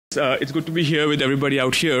It's good to be here with everybody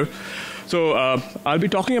out here. So I'll be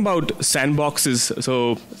talking about sandboxes.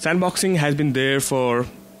 So sandboxing has been there for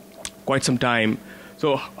quite some time.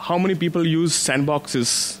 So how many people use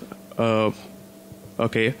sandboxes?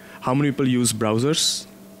 Okay, how many people use browsers?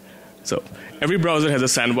 So every browser has a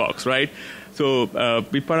sandbox, right? So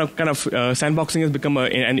sandboxing has become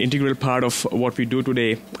an integral part of what we do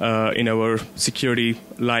today in our security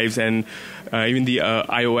lives, and even the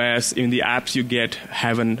iOS, even the apps you get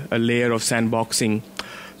have a layer of sandboxing.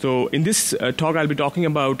 So in this talk, I'll be talking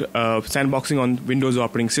about sandboxing on Windows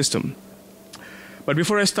operating system. But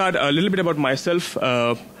before I start, a little bit about myself.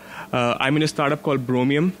 I'm in a startup called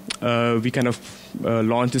Bromium. We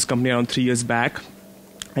launched this company around 3 years back.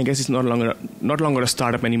 I guess it's not longer a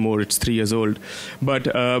startup anymore. It's 3 years old. But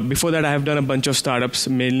before that, I have done a bunch of startups,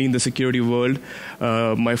 mainly in the security world.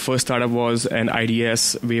 My first startup was an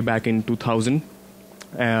IDS way back in 2000.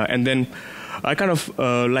 And then I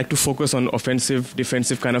like to focus on offensive,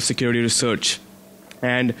 defensive kind of security research.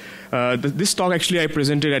 And this talk actually I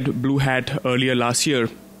presented at Blue Hat earlier last year,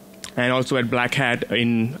 and also at Black Hat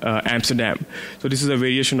in Amsterdam. So this is a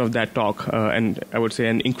variation of that talk, and I would say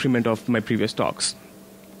an increment of my previous talks.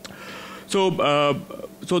 So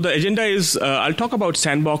the agenda is I'll talk about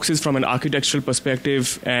sandboxes from an architectural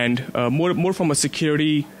perspective, and more from a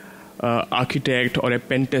security architect or a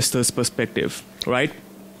pen tester's perspective, right?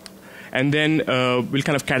 And then we'll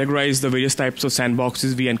kind of categorize the various types of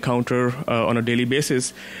sandboxes we encounter on a daily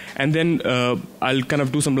basis. And then I'll kind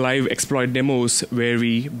of do some live exploit demos where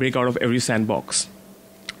we break out of every sandbox.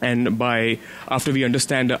 And after we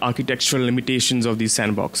understand the architectural limitations of these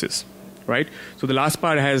sandboxes. Right. So the last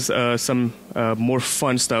part has some more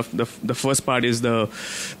fun stuff. The first part is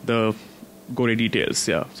the gory details.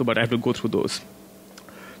 Yeah. So, but I have to go through those.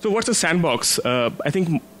 So, what's a sandbox? I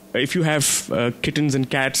think if you have kittens and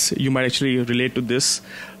cats, you might actually relate to this.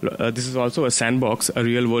 This is also a sandbox, a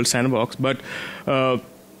real-world sandbox. But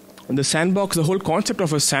the sandbox, the whole concept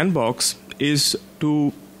of a sandbox, is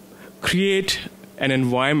to create an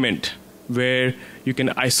environment where you can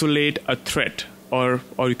isolate a threat. Or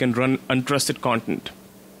you can run untrusted content,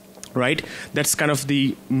 right? That's kind of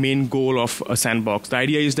the main goal of a sandbox. The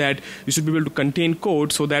idea is that you should be able to contain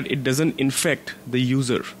code so that it doesn't infect the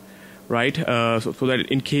user, right? So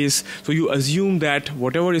that so you assume that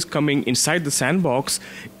whatever is coming inside the sandbox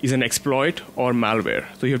is an exploit or malware.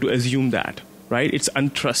 So you have to assume that, right? It's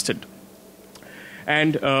untrusted.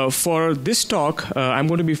 And for this talk, I'm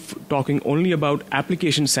going to be talking only about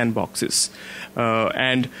application sandboxes,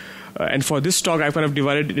 and for this talk, I've kind of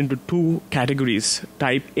divided it into two categories,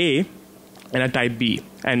 type A and a type B.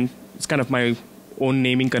 And it's kind of my own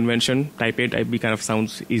naming convention. Type A, type B kind of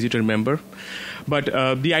sounds easy to remember. But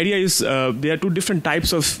the idea is there are two different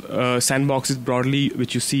types of sandboxes broadly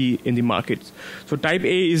which you see in the market. So type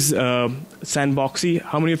A is Sandboxie.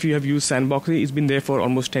 How many of you have used Sandboxie? It's been there for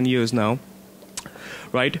almost 10 years now,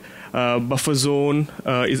 right? Buffer Zone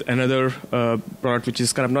is another product which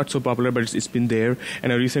is kind of not so popular, but it's been there.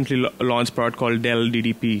 And a recently launched product called Dell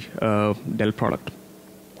DDP, Dell product.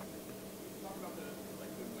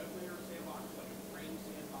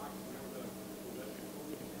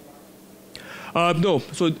 No,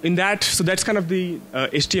 so that's kind of the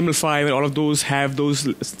HTML5 and all of those have those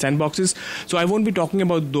sandboxes. So I won't be talking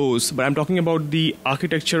about those, but I'm talking about the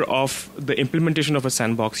architecture of the implementation of a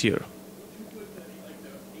sandbox here.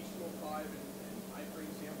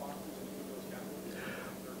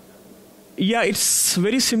 Yeah, it's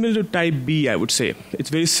very similar to type B, I would say. It's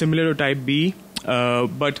very similar to type B,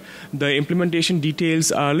 but the implementation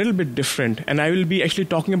details are a little bit different. And I will be actually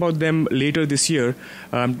talking about them later this year.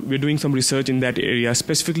 We're doing some research in that area,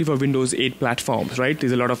 specifically for Windows 8 platforms, right?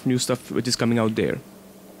 There's a lot of new stuff which is coming out there.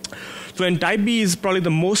 So in type B is probably the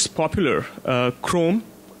most popular. Chrome,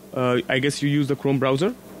 I guess you use the Chrome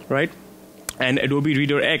browser, right? And Adobe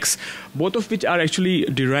ReaderX, both of which are actually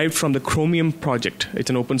derived from the Chromium project.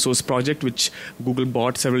 It's an open source project which Google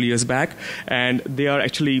bought several years back, and they are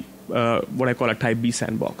actually what I call a type B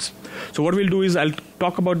sandbox. So what we'll do is I'll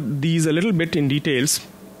talk about these a little bit in details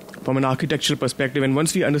from an architectural perspective, and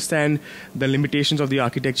once we understand the limitations of the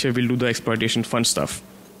architecture, we'll do the exploitation fun stuff.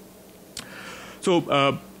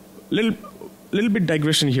 So little bit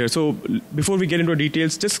digression here. So before we get into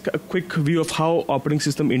details, just a quick view of how operating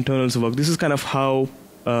system internals work. This is kind of how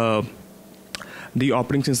the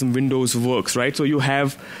operating system Windows works, right? So you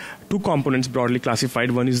have two components broadly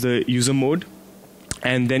classified. One is the user mode,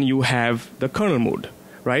 and then you have the kernel mode,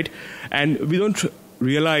 right? And we don't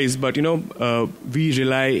realize, but we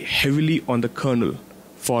rely heavily on the kernel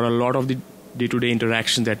for a lot of the day-to-day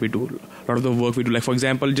interactions that we do, a lot of the work we do. Like, for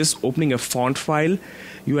example, just opening a font file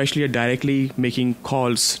you actually are directly making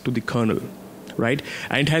calls to the kernel, right?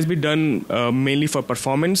 And it has been done mainly for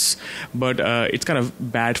performance, but it's kind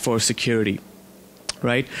of bad for security,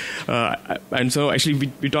 right? And so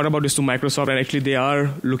actually we talked about this to Microsoft, and actually they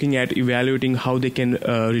are looking at evaluating how they can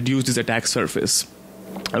reduce this attack surface,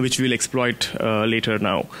 which we'll exploit later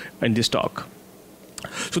now in this talk.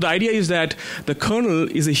 So the idea is that the kernel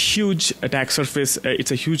is a huge attack surface. It's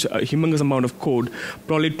a huge, humongous amount of code,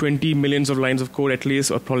 probably 20 millions of lines of code at least,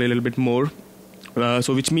 or probably a little bit more.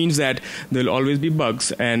 So which means that there will always be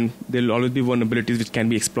bugs and there will always be vulnerabilities which can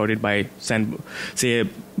be exploited by, say,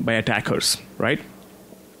 by attackers, right?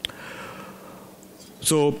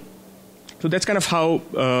 So that's kind of how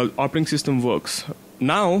operating system works.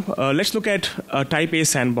 Now let's look at type A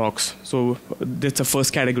sandbox. So that's the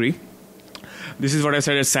first category. This is what I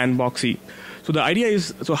said as Sandboxie. So the idea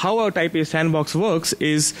is, so how our type A sandbox works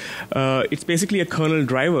is it's basically a kernel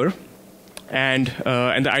driver, and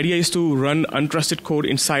the idea is to run untrusted code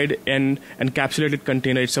inside an encapsulated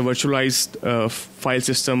container. It's a virtualized file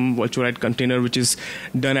system, virtualized container, which is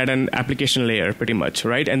done at an application layer pretty much,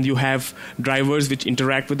 right? And you have drivers which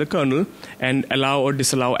interact with the kernel and allow or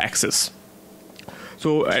disallow access.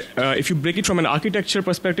 So if you break it from an architecture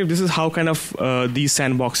perspective, this is how kind of these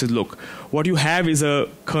sandboxes look. What you have is a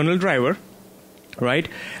kernel driver, right?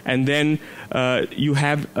 And then you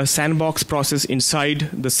have a sandbox process inside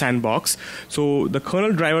the sandbox. So the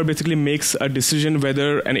kernel driver basically makes a decision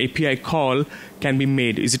whether an API call can be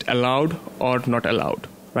made. Is it allowed or not allowed,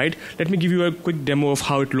 right? Let me give you a quick demo of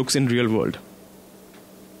how it looks in real world.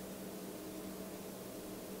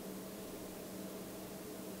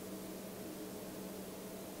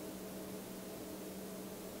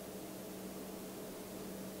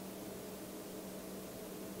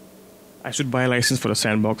 I should buy a license for a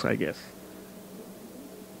sandbox, I guess.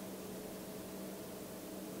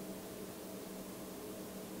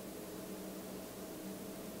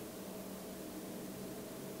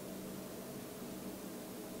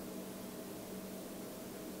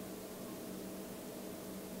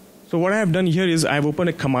 So what I have done here is I've opened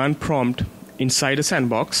a command prompt inside a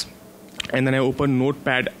sandbox, and then I open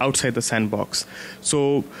Notepad outside the sandbox.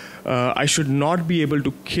 So I should not be able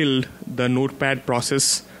to kill the Notepad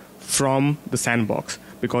process from the sandbox,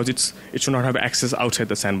 because it should not have access outside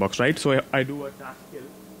the sandbox, right? So I do a task kill.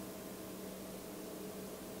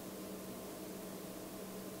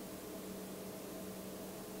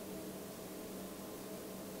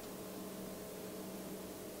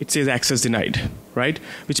 It says access denied, right?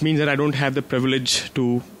 Which means that I don't have the privilege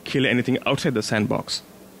to kill anything outside the sandbox.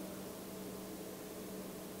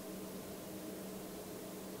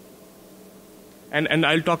 And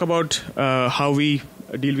I'll talk about how we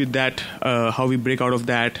deal with that, how we break out of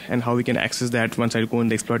that, and how we can access that once I go in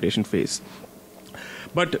the exploitation phase.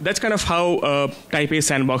 But that's kind of how type A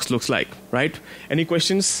sandbox looks like, right? Any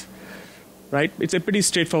questions? Right? It's a pretty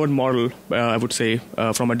straightforward model, I would say,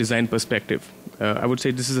 from a design perspective. I would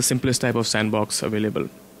say this is the simplest type of sandbox available.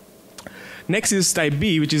 Next is type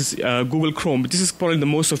B, which is Google Chrome. This is probably the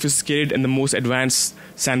most sophisticated and the most advanced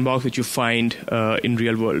sandbox which you find in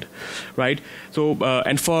real world, right? So,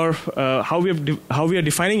 and for how we are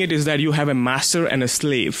defining it is that you have a master and a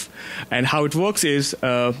slave, and how it works is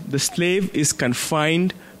the slave is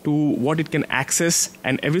confined to what it can access,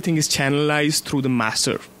 and everything is channelized through the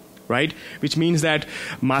master, right? Which means that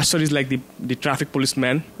master is like the traffic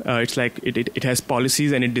policeman. It's like it has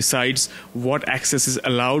policies, and it decides what access is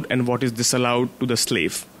allowed and what is disallowed to the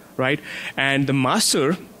slave, right? And the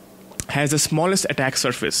master has the smallest attack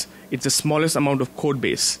surface. It's the smallest amount of code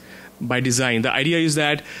base by design. The idea is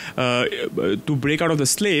that to break out of the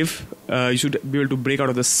slave, you should be able to break out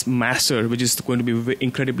of the master, which is going to be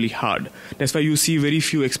incredibly hard. That's why you see very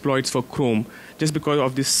few exploits for Chrome, just because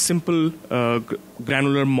of this simple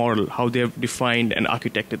granular model, how they have defined and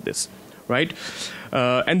architected this, right?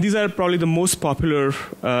 And these are probably the most popular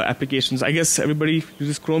applications. I guess everybody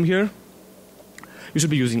uses Chrome here. You should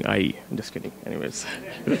be using IE. I'm just kidding. Anyways.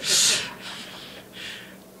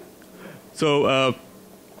 So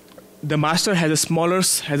the master has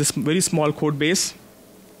a very small code base.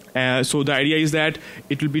 So the idea is that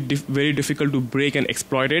it will be very difficult to break and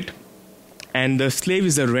exploit it. And the slave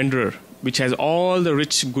is the renderer, which has all the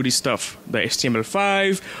rich goody stuff, the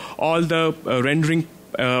HTML5, all the rendering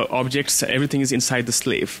objects, everything is inside the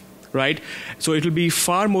slave, right? So it will be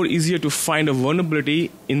far more easier to find a vulnerability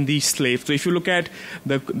in the slave. So if you look at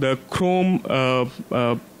the Chrome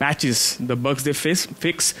patches, the bugs they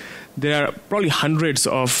fix, there are probably hundreds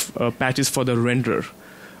of patches for the renderer,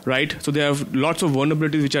 right? So there are lots of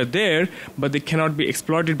vulnerabilities which are there, but they cannot be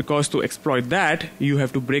exploited, because to exploit that, you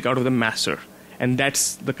have to break out of the master. and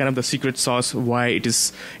that's the kind of the secret sauce why it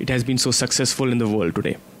has been so successful in the world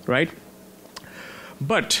today, right?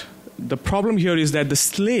 But the problem here is that the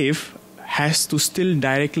slave has to still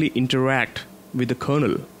directly interact with the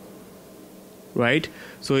kernel, right?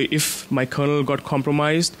 So if my kernel got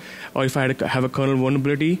compromised, or if I have a kernel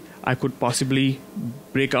vulnerability, I could possibly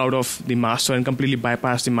break out of the master and completely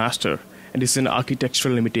bypass the master. And this is an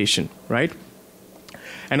architectural limitation, right?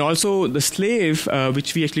 And also the slave,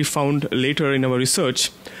 which we actually found later in our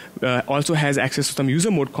research, also has access to some user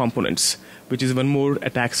mode components, which is one more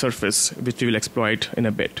attack surface, which we will exploit in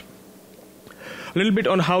a bit. A little bit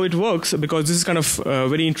on how it works, because this is kind of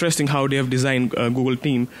very interesting how they have designed Google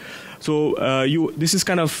team. So this is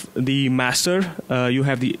kind of the master. You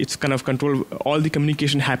have it's kind of control. All the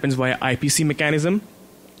communication happens via IPC mechanism,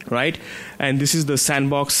 right? And this is the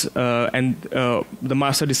sandbox, and the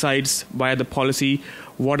master decides via the policy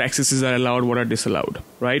what accesses are allowed, what are disallowed,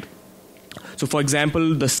 right? So for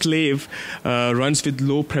example, the slave runs with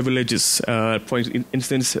low privileges. For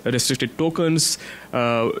instance, restricted tokens,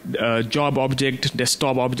 job object,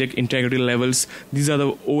 desktop object, integrity levels. These are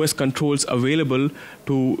the OS controls available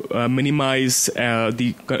to minimize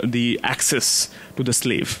the access to the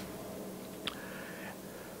slave.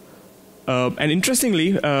 And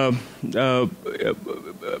interestingly, as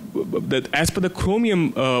per the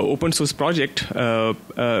Chromium open source project,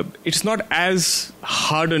 it's not as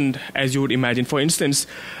hardened as you would imagine. For instance,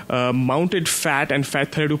 mounted FAT and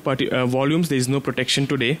FAT32 volumes, there is no protection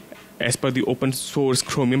today as per the open source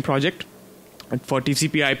Chromium project. And for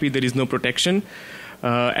TCP/IP, there is no protection.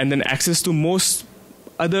 And then access to most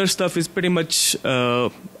other stuff is pretty much,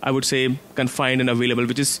 I would say, confined and available,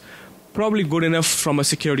 which is probably good enough from a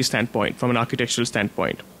security standpoint, from an architectural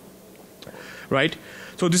standpoint, right?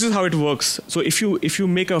 So this is how it works. So if you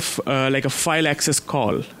make like a file access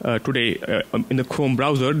call today in the Chrome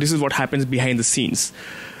browser, this is what happens behind the scenes.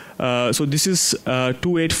 So this is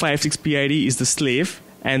 2856 PID is the slave,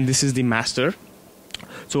 and this is the master.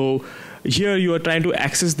 So here you are trying to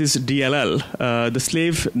access this DLL. The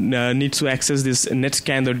slave needs to access this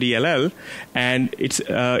netscanner DLL, and it's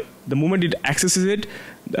the moment it accesses it,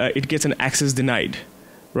 it gets an access denied,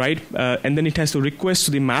 right? And then it has to request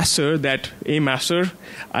to the master that, hey master,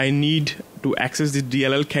 I need to access this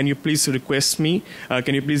DLL. Can you please request me?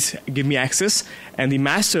 Can you please give me access? And the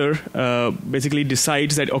master basically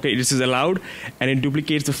decides that, okay, this is allowed, and it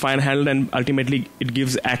duplicates the file handle, and ultimately it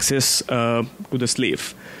gives access to the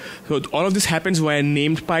slave. So all of this happens via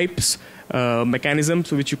named pipes mechanism.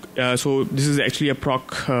 So so this is actually a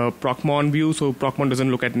procmon view. So procmon doesn't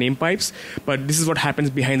look at name pipes, but this is what happens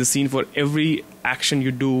behind the scene for every action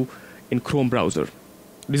you do in Chrome browser.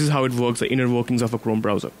 This is how it works, the inner workings of a Chrome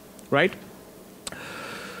browser, right?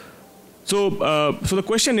 So so the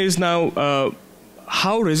question is now,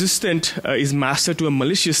 how resistant is master to a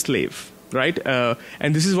malicious slave, right?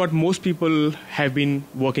 And this is what most people have been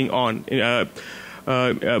working on.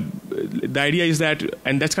 The idea is that,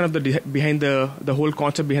 and that's kind of behind the whole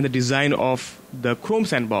concept behind the design of the Chrome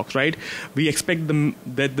sandbox, right? We expect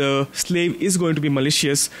that the slave is going to be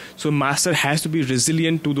malicious, so master has to be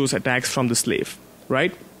resilient to those attacks from the slave,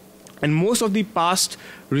 right? And most of the past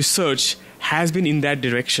research has been in that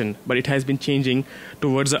direction, but it has been changing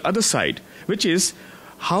towards the other side, which is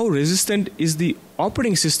how resistant is the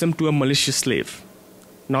operating system to a malicious slave.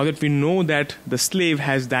 Now that we know that the slave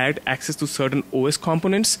has direct access to certain OS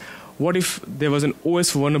components, what if there was an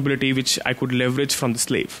OS vulnerability which I could leverage from the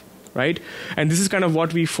slave, right? And this is kind of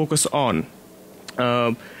what we focus on.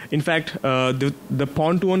 In fact, the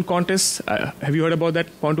Pawn-to-Earn contest, have you heard about that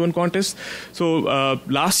Pawn-to-Earn contest? So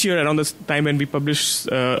last year, around the time when we published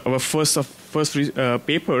our first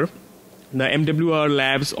paper, the MWR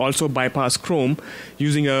labs also bypassed Chrome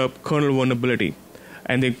using a kernel vulnerability.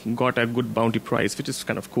 And they got a good bounty prize, which is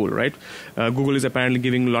kind of cool, right? Google is apparently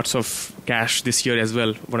giving lots of cash this year as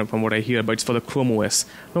well, from what I hear, but it's for the Chrome OS.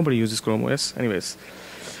 Nobody uses Chrome OS. Anyways.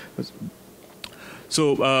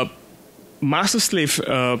 So master-slave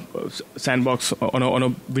sandbox on a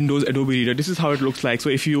Windows Adobe Reader, this is how it looks like. So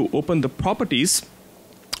if you open the properties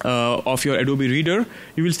of your Adobe Reader,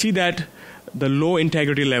 you will see that the low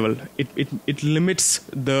integrity level, it limits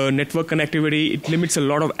the network connectivity, it limits a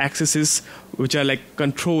lot of accesses which are like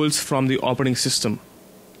controls from the operating system.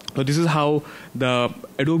 So this is how the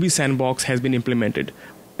Adobe Sandbox has been implemented.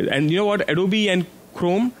 And you know what, Adobe and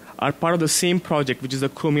Chrome are part of the same project, which is the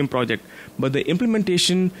Chromium project, but the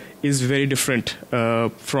implementation is very different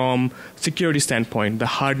from security standpoint. The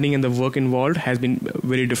hardening and the work involved has been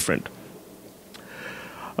very different.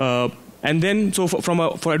 And then, so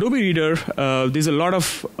for Adobe Reader, there's a lot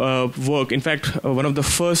of work. In fact, one of the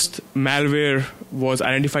first malware was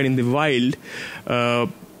identified in the wild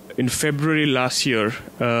in February last year,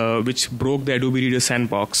 which broke the Adobe Reader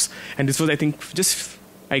sandbox. And this was, I think,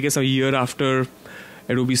 I guess a year after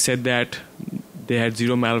Adobe said that they had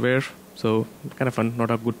zero malware. So kind of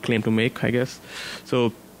not a good claim to make, I guess.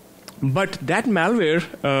 So, but that malware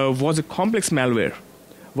was a complex malware.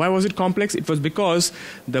 Why was it complex? It was because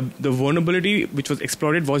the vulnerability which was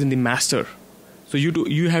exploited was in the master. So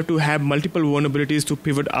you have to have multiple vulnerabilities to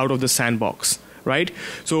pivot out of the sandbox, right?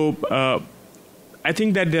 So I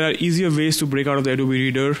think that there are easier ways to break out of the Adobe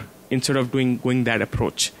Reader instead of going that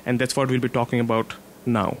approach, and that's what we'll be talking about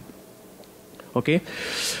now. Okay.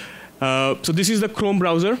 So this is the Chrome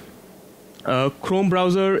browser. Chrome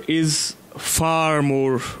browser is far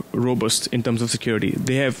more robust in terms of security.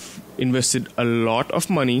 They have invested a lot of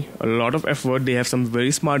money, a lot of effort. They have some very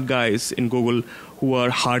smart guys in Google who are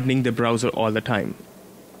hardening the browser all the time.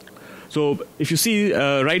 So if you see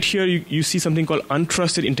right here, you see something called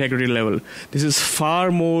untrusted integrity level. This is far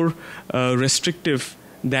more restrictive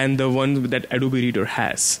than the one that Adobe Reader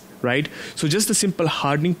has, right? So just the simple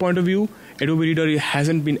hardening point of view, Adobe Reader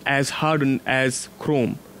hasn't been as hardened as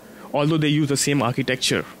Chrome, although they use the same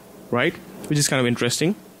architecture, right? Which is kind of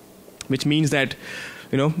interesting, which means that,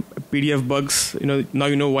 PDF bugs, now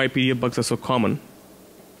you know why PDF bugs are so common.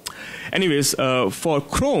 Anyways, for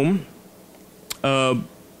Chrome,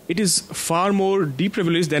 it is far more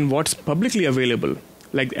deprivileged than what's publicly available.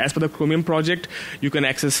 Like as per the Chromium project, you can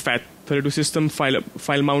access FAT32 system,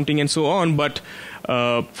 file mounting, and so on. But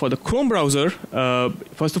for the Chrome browser,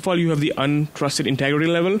 first of all, you have the untrusted integrity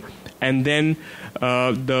level, and then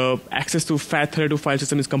the access to FAT32 file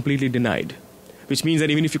system is completely denied. Which means that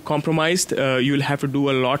even if you compromised, you will have to do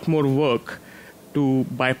a lot more work to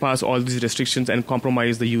bypass all these restrictions and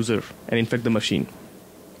compromise the user and infect the machine,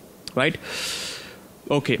 right?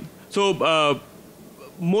 Okay, so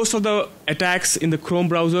most of the attacks in the Chrome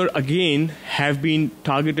browser, again, have been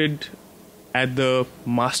targeted at the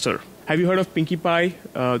master. Have you heard of Pinkie Pie,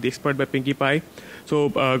 the exploit by Pinkie Pie?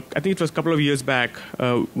 So I think it was a couple of years back,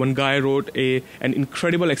 one guy wrote an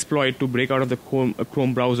incredible exploit to break out of the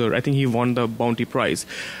Chrome browser. I think he won the bounty prize.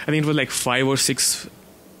 I think it was like 5 or 6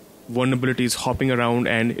 vulnerabilities hopping around,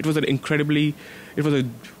 and it was a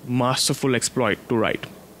masterful exploit to write,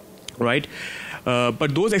 right?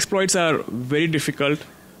 But those exploits are very difficult.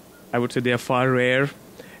 I would say they are far rare,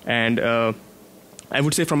 and I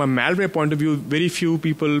would say from a malware point of view, very few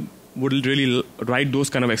people would really write those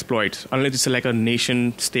kind of exploits unless it's like a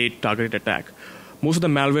nation state targeted attack. Most of the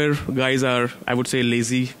malware guys are, I would say,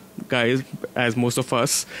 lazy guys, as most of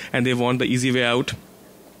us, and they want the easy way out.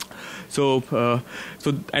 So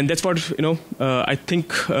and that's what I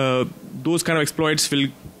think those kind of exploits will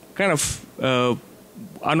kind of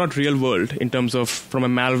are not real world in terms of from a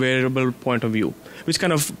malwareable point of view, which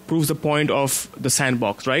kind of proves the point of the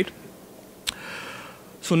sandbox, right?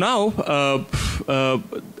 So now,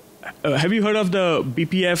 have you heard of the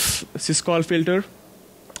BPF syscall filter?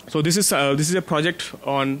 So this is a project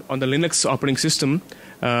on the Linux operating system,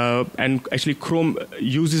 and actually Chrome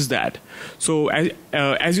uses that. So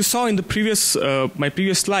as you saw in the previous my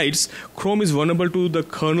previous slides, Chrome is vulnerable to the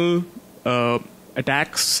kernel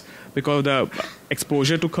attacks because of the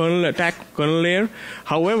exposure to kernel layer.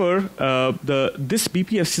 However, this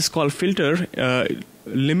BPF syscall filter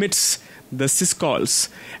limits the syscalls,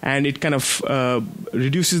 and it kind of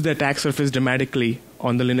reduces the attack surface dramatically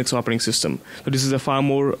on the Linux operating system. So this is a far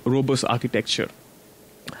more robust architecture.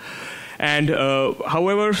 And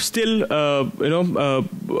however, still,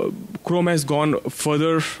 Chrome has gone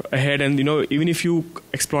further ahead, and even if you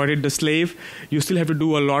exploited the slave, you still have to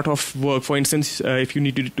do a lot of work. For instance, if you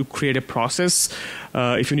need to create a process,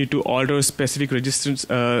 if you need to alter specific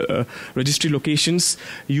registry locations,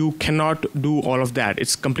 you cannot do all of that.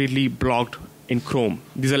 It's completely blocked in Chrome.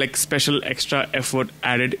 These are like special extra effort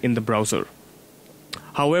added in the browser.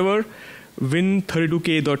 However,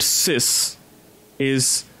 win32k.sys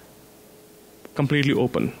is completely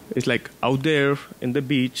open. It's like out there in the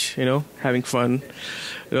beach, having fun,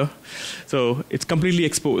 So it's completely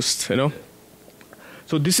exposed,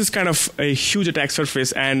 So this is kind of a huge attack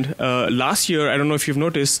surface. And last year, I don't know if you've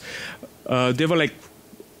noticed, there were like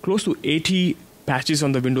close to 80 patches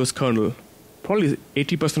on the Windows kernel. Probably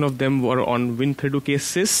 80% of them were on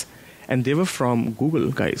win32k.sys, and they were from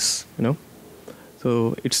Google guys,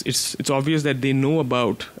 So it's obvious that they know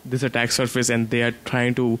about this attack surface, and they are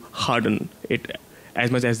trying to harden it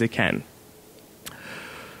as much as they can.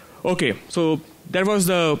 Okay, so that was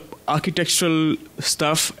the architectural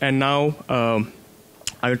stuff, and now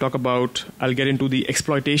I'll get into the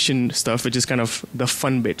exploitation stuff, which is kind of the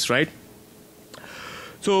fun bits, right?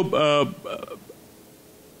 So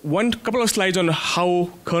one couple of slides on how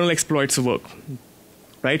kernel exploits work,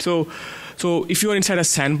 right? So if you are inside a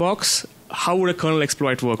sandbox, how would a kernel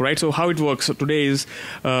exploit work, right? So how it works today is,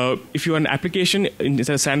 if you are an application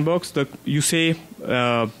inside a sandbox, you say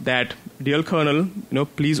that, dear kernel,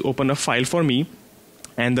 please open a file for me,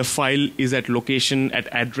 and the file is at location at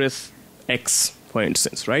address X, for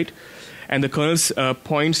instance, right? And the kernel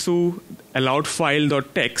points to allowed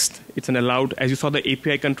file.txt. It's an allowed, as you saw the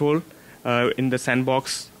API control in the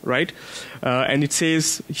sandbox, right? And it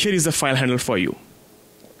says, here is the file handle for you,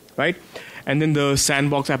 right? And then the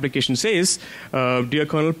sandbox application says, dear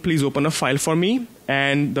kernel, please open a file for me,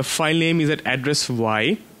 and the file name is at address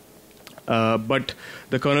Y. But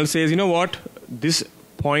the kernel says, you know what? This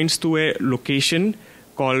points to a location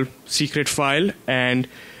called secret file, and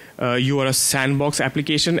you are a sandbox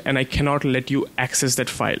application, and I cannot let you access that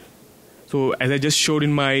file. So as I just showed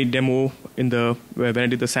in my demo, when I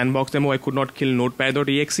did the sandbox demo, I could not kill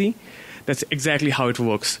notepad.exe. That's exactly how it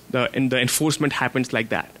works. And the enforcement happens like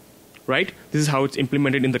that, right? This is how it's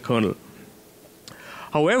implemented in the kernel.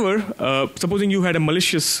 However, supposing you had a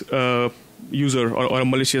malicious user or a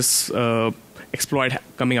malicious exploit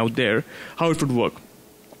coming out there, how it would work.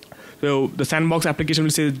 So the sandbox application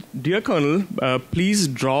will say, dear kernel, please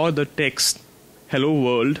draw the text hello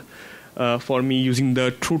world for me using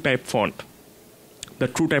the TrueType font. The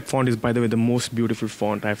TrueType font is, by the way, the most beautiful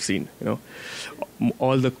font I've seen.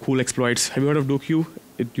 All the cool exploits. Have you heard of DoQ?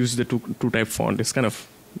 It uses the TrueType font. It's kind of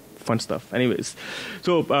fun stuff. Anyways,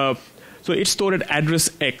 so it's stored at address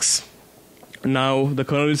X. Now the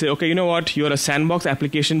kernel will say, okay, you know what? You're a sandbox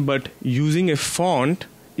application, but using a font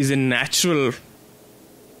is a natural.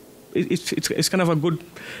 It's kind of a good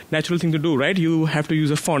natural thing to do, right? You have to use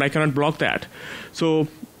a font. I cannot block that. So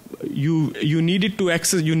you need to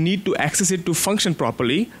access it to function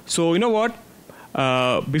properly. So you know what?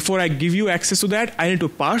 Before I give you access to that, I need to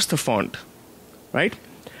parse the font, right?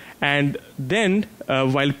 And then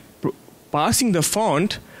while parsing the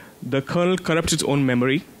font, the kernel corrupts its own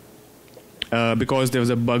memory because there was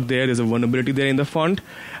a bug there. There's a vulnerability there in the font,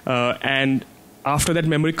 and after that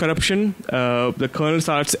memory corruption, the kernel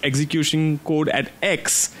starts executing code at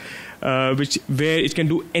X, where it can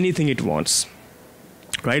do anything it wants,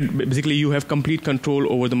 right? Basically, you have complete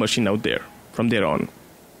control over the machine out there from there on.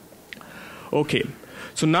 Okay,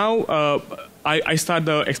 so now I start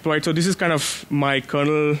the exploit. So this is kind of my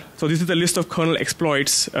kernel. So this is the list of kernel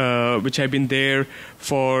exploits which have been there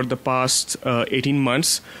for the past 18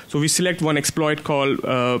 months. So we select one exploit called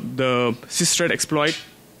the systhread exploit.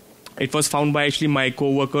 It was found by actually my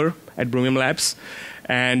co-worker at Bromium Labs,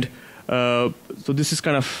 and so this is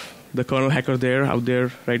kind of the kernel hacker out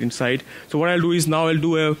there right inside. So what I'll do is now I'll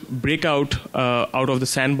do a breakout out of the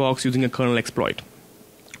sandbox using a kernel exploit.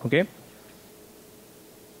 Okay.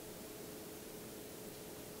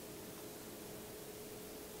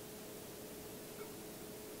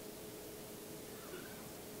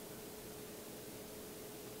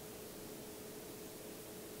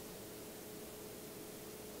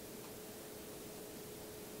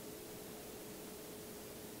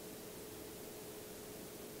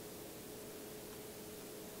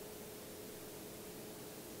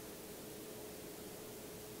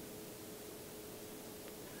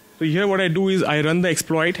 So here what I do is I run the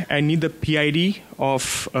exploit. I need the PID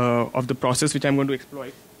of the process which I'm going to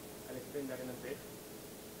exploit. I'll explain that in a bit.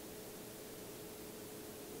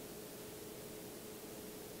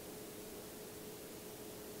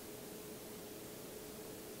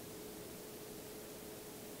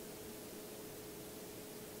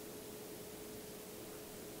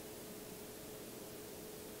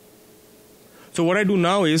 So what I do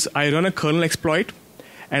now is I run a kernel exploit.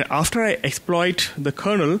 And after I exploit the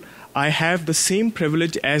kernel, I have the same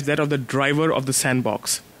privilege as that of the driver of the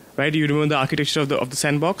sandbox, right? You remember the architecture of the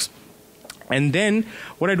sandbox? And then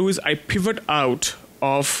what I do is I pivot out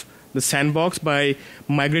of the sandbox by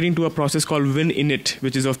migrating to a process called WinInit,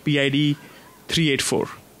 which is of PID 384,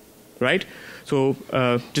 right? So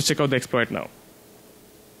just check out the exploit now.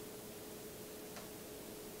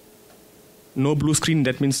 No blue screen,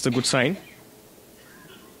 that means it's a good sign.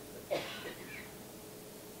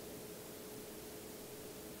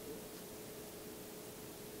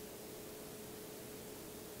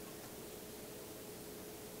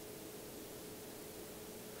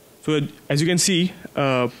 So as you can see,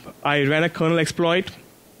 I ran a kernel exploit,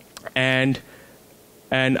 and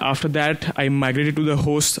after that I migrated to the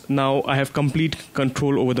host. Now I have complete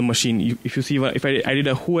control over the machine. If you see, if I did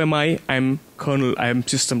a who am I, I'm kernel, I am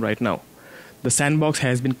system right now. The sandbox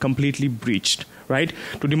has been completely breached, right?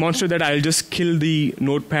 To demonstrate that, I'll just kill the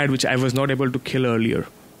notepad which I was not able to kill earlier,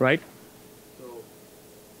 right?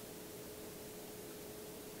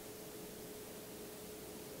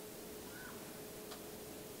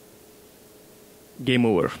 Game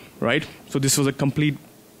over, right? So this was a complete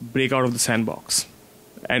breakout of the sandbox.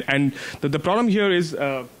 And the problem here is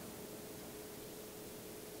the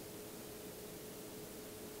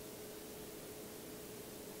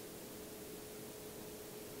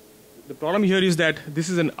problem here is that this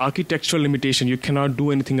is an architectural limitation. You cannot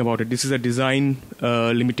do anything about it. This is a design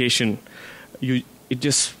limitation. You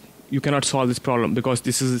cannot solve this problem, because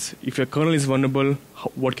this is, if your kernel is vulnerable,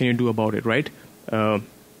 what can you do about it, right?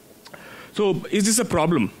 So is this a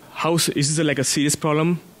problem? Is this like a serious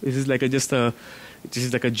problem? Is this like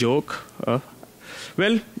a joke?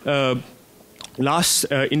 Well,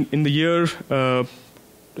 in the year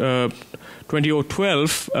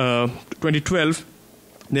 2012,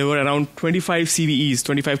 there were around 25 CVEs,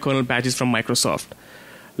 25 kernel patches from Microsoft.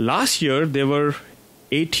 Last year, there were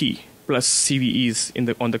 80 plus CVEs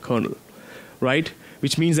on the kernel, right?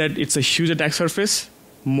 Which means that it's a huge attack surface.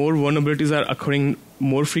 More vulnerabilities are occurring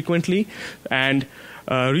more frequently, and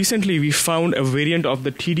recently we found a variant of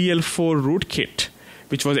the TDL4 rootkit,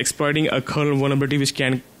 which was exploiting a kernel vulnerability which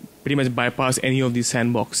can pretty much bypass any of these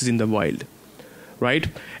sandboxes in the wild, right?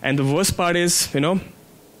 And the worst part is,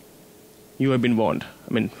 you have been warned.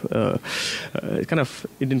 I mean, it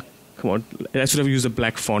didn't come out. I should have used a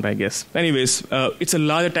black font, I guess. Anyways, it's a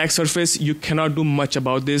large attack surface. You cannot do much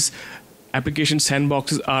about this. Application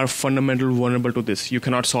sandboxes are fundamentally vulnerable to this. You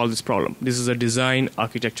cannot solve this problem. This is a design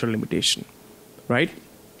architectural limitation, right?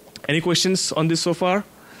 Any questions on this so far?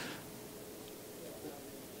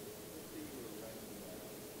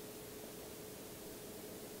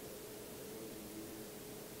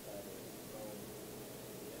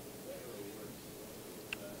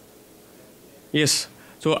 Yes.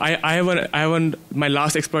 So my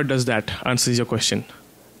last exploit does that, answers your question.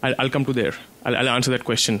 I'll come to there. I'll answer that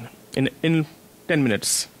question in 10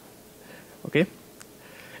 minutes. Okay.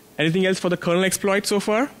 Anything else for the kernel exploit so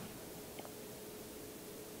far?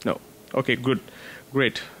 No. Okay. Good.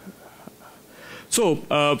 Great. So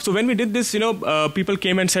when we did this, people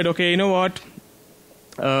came and said, okay, you know what?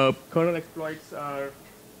 Kernel exploits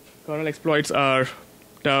are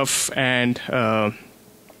tough, and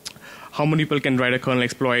how many people can write a kernel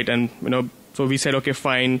exploit? And so we said, okay,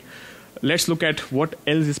 fine. Let's look at what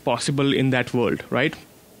else is possible in that world, right?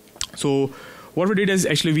 So what we did is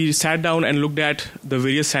actually we sat down and looked at the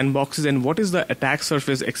various sandboxes and what is the attack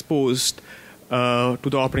surface exposed to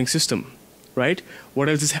the operating system, right? What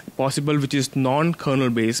else is possible which is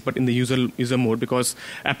non-kernel based but in the user mode, because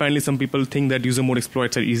apparently some people think that user mode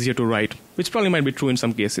exploits are easier to write, which probably might be true in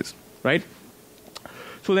some cases, right?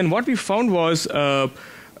 So then what we found was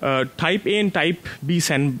type A and type B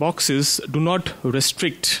sandboxes do not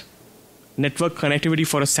restrict network connectivity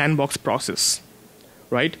for a sandbox process,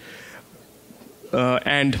 right?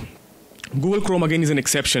 And Google Chrome again is an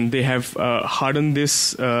exception. They have hardened this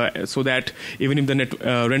so that even if the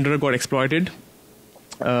renderer got exploited,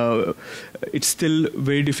 it's still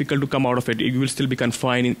very difficult to come out of it. You will still be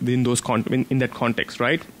confined in that context,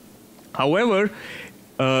 right? However,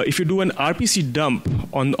 if you do an RPC dump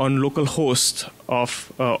on local host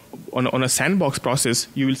of on a sandbox process,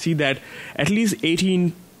 you will see that at least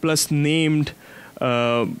 18 plus named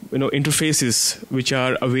interfaces which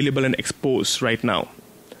are available and exposed right now,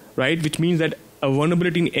 right? Which means that a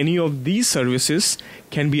vulnerability in any of these services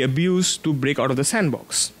can be abused to break out of the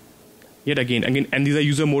sandbox. Yet again, and these are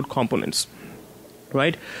user mode components,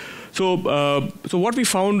 right? So what we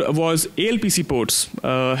found was ALPC ports.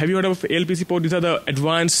 Have you heard of ALPC port? These are the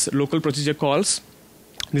advanced local procedure calls.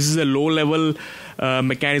 This is a low-level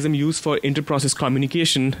mechanism used for inter-process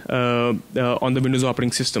communication on the Windows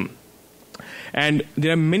operating system. And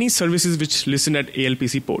there are many services which listen at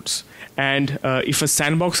ALPC ports. And if a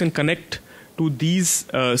sandbox can connect to these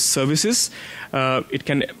services, it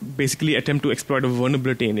can basically attempt to exploit a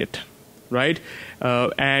vulnerability in it, right?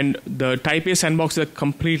 And the type A sandboxes are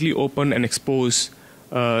completely open and exposed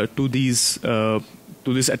to this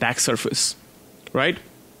attack surface, right?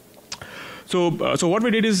 So what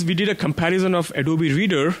we did is we did a comparison of Adobe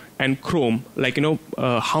Reader and Chrome, like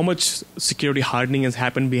how much security hardening has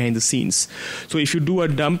happened behind the scenes. So if you do a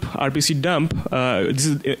dump, RPC dump, this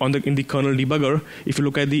is in the kernel debugger. If you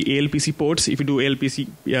look at the ALPC ports, if you do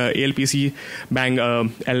ALPC bang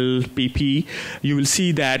LPP, you will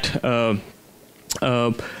see that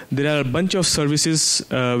there are a bunch of services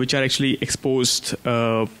which are actually exposed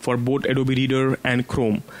for both Adobe Reader and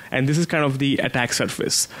Chrome, and this is kind of the attack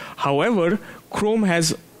surface. However, Chrome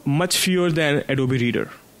has much fewer than Adobe Reader,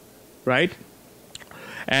 right?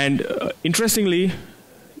 And interestingly,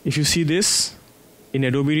 if you see this in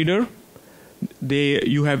Adobe Reader,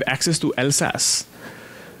 you have access to LSAS,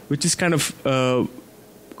 which is kind of a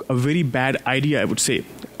very bad idea, I would say.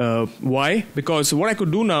 Why? Because what I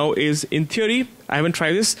could do now is, in theory, I haven't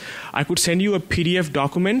tried this, I could send you a PDF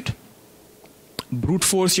document, brute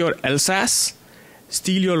force your LSAS,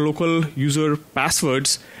 steal your local user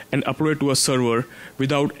passwords, and upload it to a server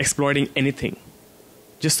without exploiting anything.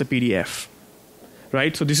 Just a PDF.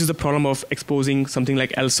 Right? So this is the problem of exposing something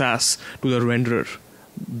like LSAS to the renderer.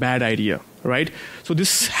 Bad idea. Right? So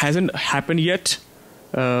this hasn't happened yet.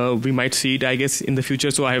 We might see it, I guess, in the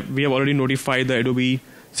future. So we have already notified the Adobe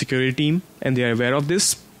security team, and they are aware of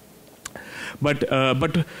this. But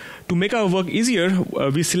to make our work easier,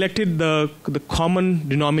 we selected the common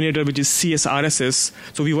denominator, which is CSRSS.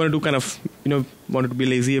 So we wanted to kind of, wanted to be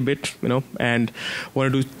lazy a bit, and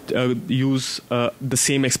wanted to use the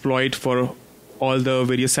same exploit for all the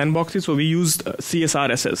various sandboxes. So we used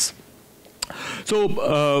CSRSS.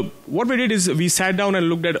 So what we did is we sat down and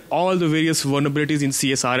looked at all the various vulnerabilities in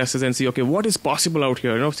CSRSS and see, okay, what is possible out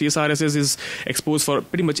here? CSRSS is exposed for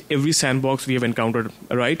pretty much every sandbox we have encountered,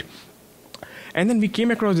 right? And then we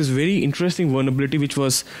came across this very interesting vulnerability which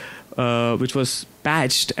was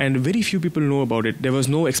patched, and very few people know about it. There was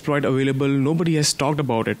no exploit available. Nobody has talked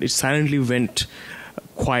about it. It silently went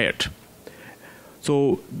quiet.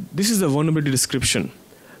 So this is the vulnerability description.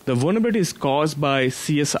 The vulnerability is caused by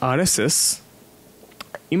CSRSS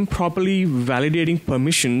improperly validating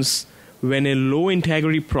permissions when a low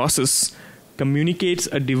integrity process communicates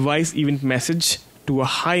a device event message to a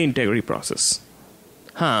high integrity process.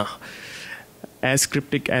 As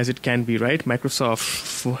cryptic as it can be, right?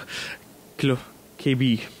 Microsoft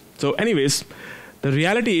KB. So anyways, the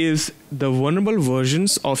reality is the vulnerable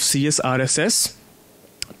versions of CSRSS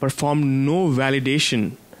perform no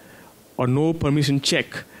validation or no permission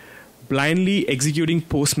check, blindly executing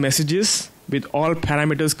post messages with all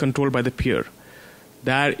parameters controlled by the peer.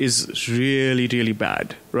 That is really, really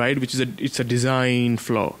bad, right? It's a design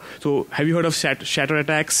flaw. So have you heard of shatter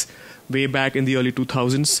attacks? Way back in the early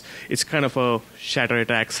 2000s, it's kind of a shatter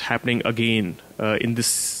attacks happening again in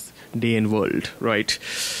this day and world, right?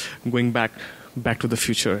 Going back to the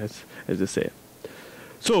future, as they say.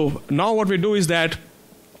 So now what we do is that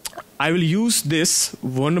I will use this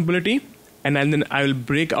vulnerability, and then I will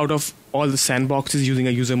break out of all the sandboxes using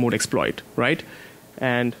a user mode exploit, right?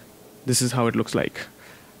 And this is how it looks like.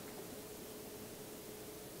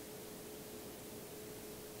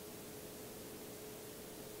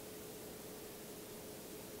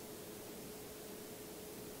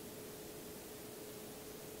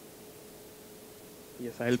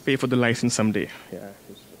 Yes, I'll pay for the license someday. Yeah.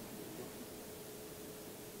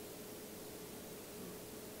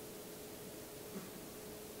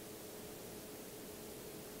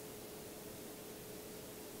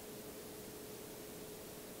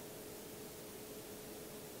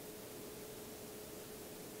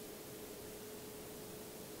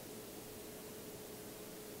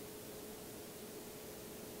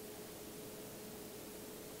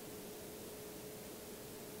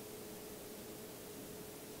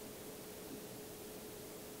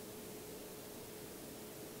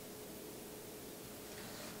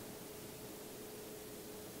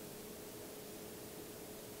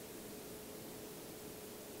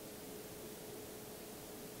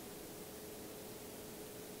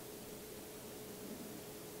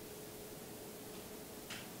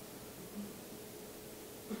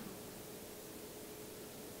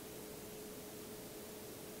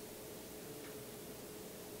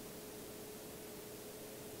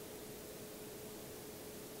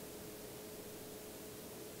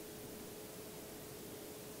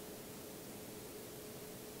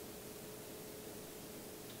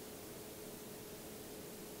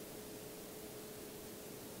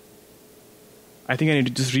 I think I need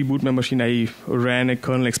to just reboot my machine. I ran a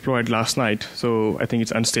kernel exploit last night, so I think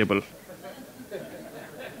it's unstable.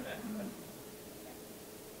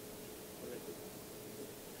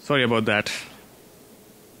 Sorry about that.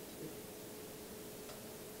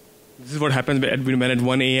 This is what happens when at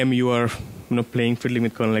 1 a.m. you are playing fiddling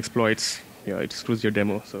with kernel exploits. Yeah, it screws your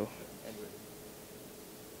demo. So.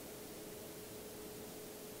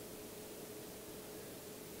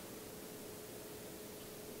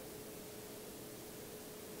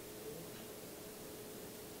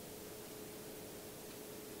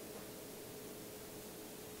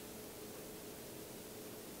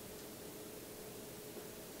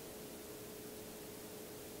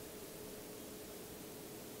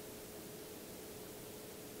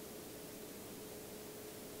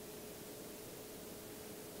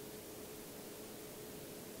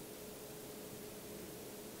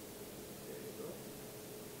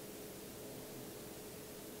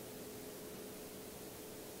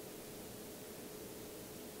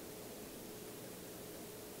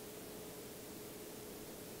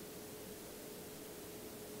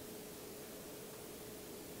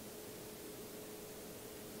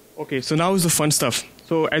 Okay, so now is the fun stuff.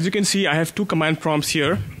 So as you can see, I have two command prompts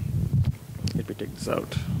here. Let me take this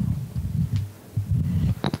out.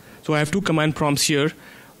 So I have two command prompts here.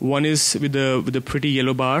 One is with the pretty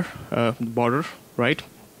yellow bar border, right?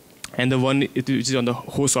 And the one which is on the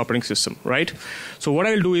host operating system, right? So what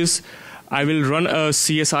I will do is I will run a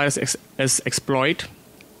CSRS exploit,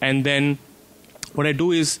 and then what I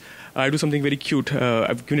do is I do something very cute.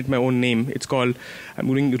 I've given it my own name. It's called, I'm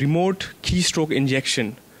doing remote keystroke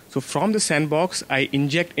injection. So from the sandbox, I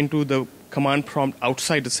inject into the command prompt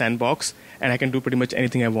outside the sandbox, and I can do pretty much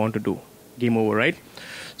anything I want to do. Game over, right?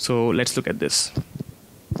 So let's look at this.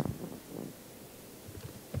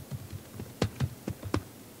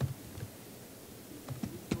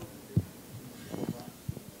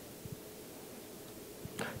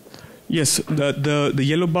 Yes, the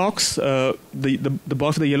yellow box, the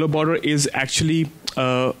box with the yellow border is actually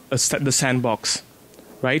the sandbox,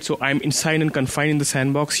 right? So I'm inside and confined in the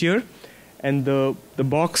sandbox here, and the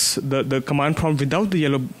box, the command prompt without the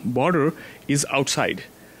yellow border is outside.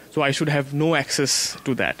 So I should have no access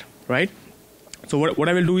to that, right? So what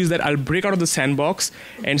I will do is that I'll break out of the sandbox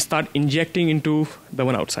and start injecting into the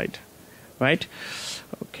one outside, right?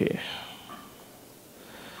 Okay.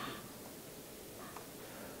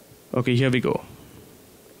 Okay, here we go.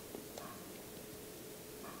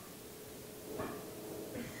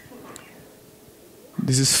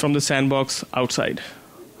 This is from the sandbox outside.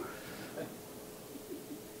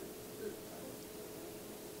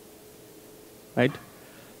 Right?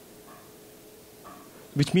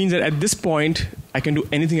 Which means that at this point, I can do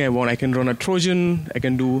anything I want. I can run a Trojan. I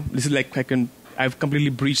can do, this is like I've completely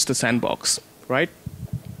breached the sandbox, right?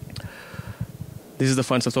 This is the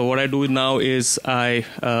fun stuff. So what I do now is I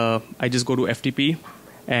just go to FTP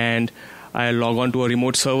and I log on to a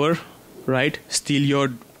remote server, right? Steal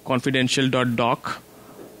your confidential.doc,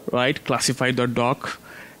 right? Classified.doc,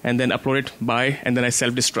 and then upload it by, and then I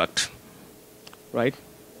self-destruct, right?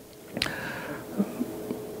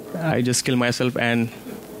 I just kill myself and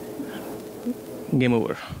game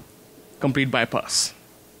over. Complete bypass,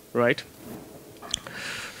 right?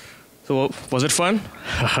 So was it fun?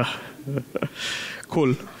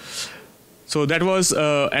 Cool. So that was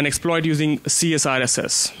an exploit using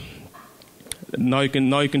CSRSS. Now you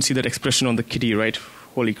can see that expression on the kitty, right?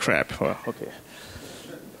 Holy crap! Oh, okay.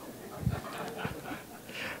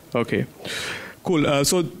 Okay. Cool.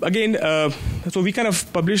 So again, so we kind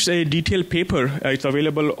of published a detailed paper. It's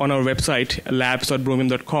available on our website,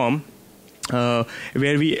 labs.bromium.com,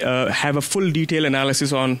 where we have a full detailed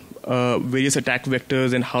analysis on various attack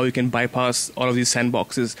vectors and how you can bypass all of these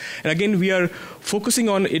sandboxes. And again, we are focusing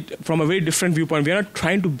on it from a very different viewpoint. We are not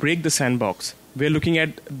trying to break the sandbox. We are looking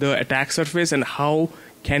at the attack surface and how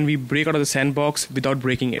can we break out of the sandbox without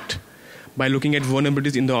breaking it, by looking at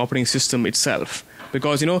vulnerabilities in the operating system itself.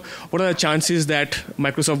 Because, what are the chances that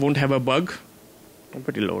Microsoft won't have a bug?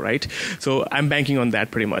 Pretty low, right? So I'm banking on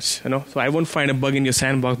that pretty much. So I won't find a bug in your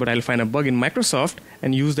sandbox, but I'll find a bug in Microsoft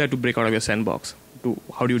and use that to break out of your sandbox.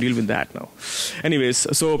 How do you deal with that now? Anyways,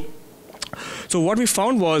 so what we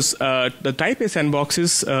found was the type A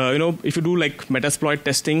sandboxes. If you do like Metasploit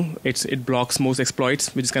testing, it blocks most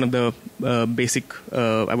exploits, which is kind of the basic,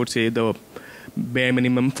 I would say, the bare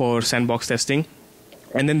minimum for sandbox testing.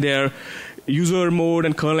 And then there are user mode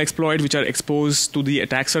and kernel exploit, which are exposed to the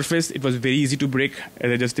attack surface. It was very easy to break,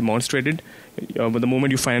 as I just demonstrated. But the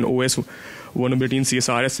moment you find an OS vulnerability in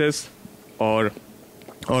CSRSS or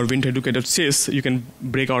Win32k.sys, you can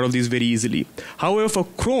break out of these very easily. However, for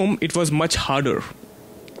Chrome, it was much harder.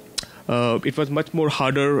 It was much more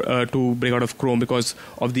harder to break out of Chrome because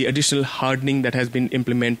of the additional hardening that has been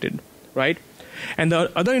implemented, right? And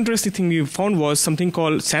the other interesting thing we found was something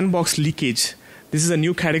called sandbox leakage. This is a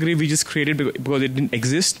new category we just created because it didn't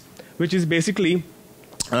exist, which is basically,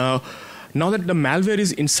 now that the malware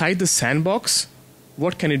is inside the sandbox,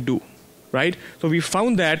 what can it do, right? So we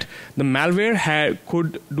found that the malware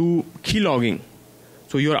could do keylogging.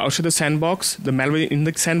 So you are outside the sandbox, the malware in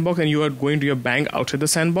the sandbox, and you are going to your bank outside the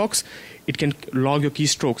sandbox. It can log your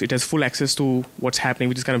keystrokes. It has full access to what's happening,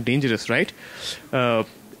 which is kind of dangerous, right?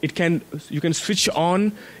 You can switch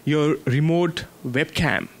on your remote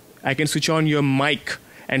webcam. I can switch on your mic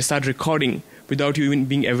and start recording without you even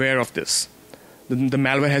being aware of this. The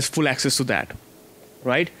malware has full access to that,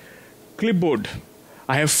 right? Clipboard.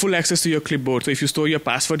 I have full access to your clipboard. So if you store your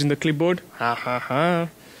passwords in the clipboard,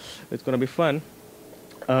 it's going to be fun.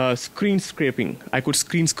 Screen scraping. I could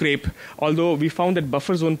screen scrape, although we found that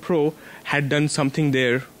BufferZone Pro had done something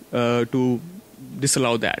there to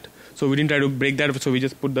disallow that. So we didn't try to break that. So we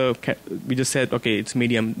just said, okay, it's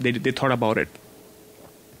medium. They thought about it.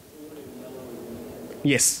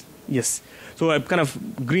 Yes. Yes. So kind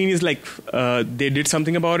of green is like they did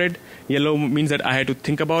something about it. Yellow means that I had to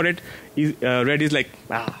think about it. Red is like,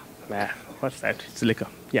 what's that? It's liquor.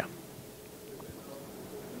 Yeah.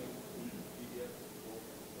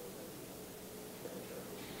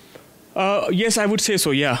 Yes, I would say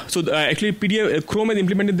so. Yeah. So actually, PDF Chrome has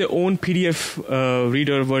implemented their own PDF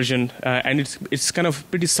reader version, and it's kind of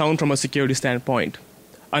pretty sound from a security standpoint.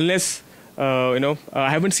 Unless I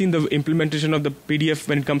haven't seen the implementation of the PDF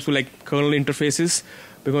when it comes to like kernel interfaces,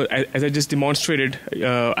 because as I just demonstrated,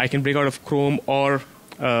 I can break out of Chrome or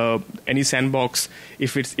any sandbox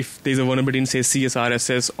if there's a vulnerability in say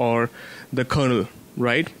CSRSS or the kernel,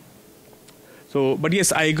 right? So, but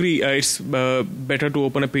yes, I agree. It's better to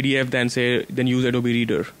open a PDF than use Adobe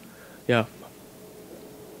Reader. Yeah.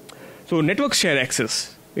 So network share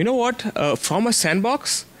access. You know what? From a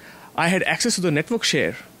sandbox, I had access to the network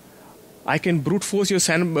share. I can brute force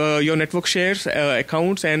your network shares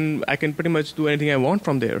accounts, and I can pretty much do anything I want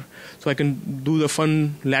from there. So I can do the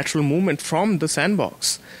fun lateral movement from the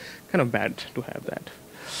sandbox. Kind of bad to have that.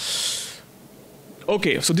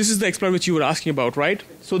 Okay, so this is the exploit which you were asking about, right?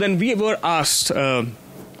 So then we were asked,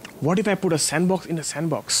 what if I put a sandbox in a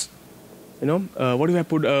sandbox? What if I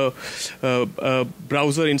put a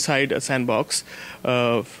browser inside a sandbox?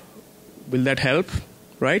 Will that help,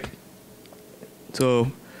 right?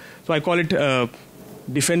 So I call it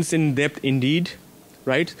defense in depth indeed,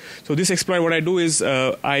 right? So this exploit, what I do is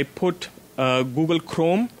I put Google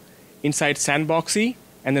Chrome inside Sandboxie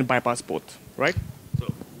and then bypass both, right?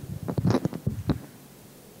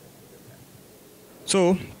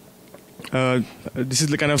 So this is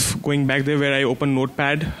the kind of going back there where I open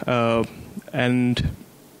Notepad and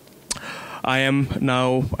I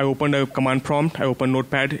opened a command prompt. I open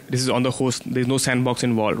Notepad. This is on the host. There's no sandbox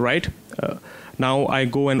involved, right? Now I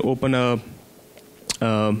go and open a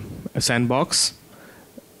sandbox,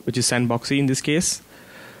 which is Sandboxie in this case,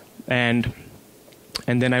 and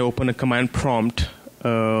then I open a command prompt,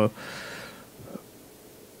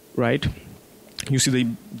 right? You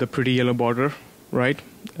see the pretty yellow border, right?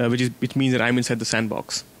 Which means that I'm inside the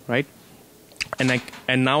sandbox, right?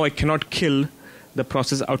 And now I cannot kill the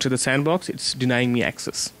process outside the sandbox. It's denying me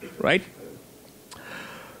access, right?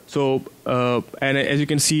 So and as you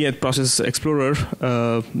can see at Process Explorer,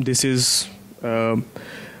 this is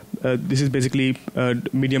basically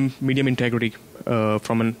medium integrity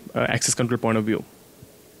from an access control point of view.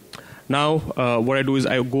 Now what I do is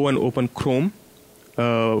I go and open Chrome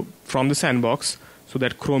from the sandbox, so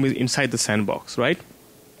that Chrome is inside the sandbox, right?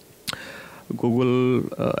 Google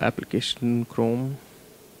application, Chrome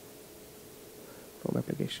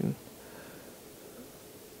application,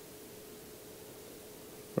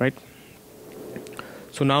 right?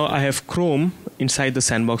 So now I have Chrome inside the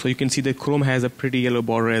sandbox. So you can see that Chrome has a pretty yellow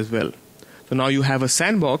border as well. So now you have a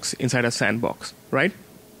sandbox inside a sandbox, right?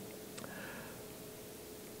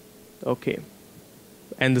 Okay.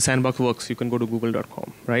 And the sandbox works. You can go to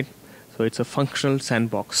google.com, right? So it's a functional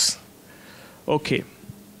sandbox. Okay.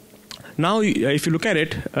 Now, if you look at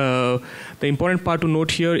it, the important part to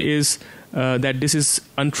note here is that this is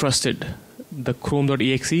untrusted. The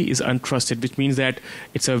chrome.exe is untrusted, which means that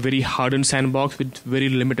it's a very hardened sandbox with very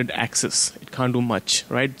limited access. It can't do much,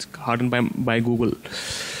 right? It's hardened by Google.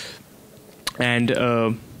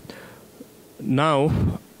 And now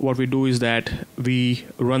what we do is that we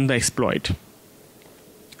run the exploit.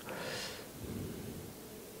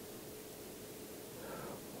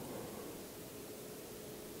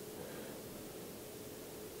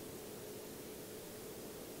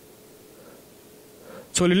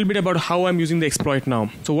 So a little bit about how I'm using the exploit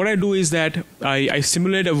now. So what I do is that I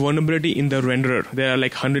simulate a vulnerability in the renderer. There are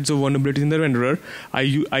like hundreds of vulnerabilities in the renderer.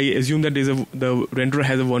 I assume that the renderer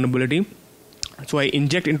has a vulnerability. So I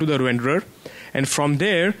inject into the renderer, and from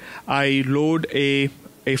there I load a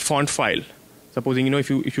font file. Supposing if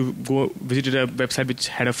you go visited a website which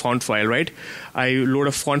had a font file, right? I load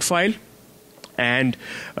a font file. And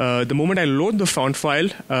the moment I load the font file,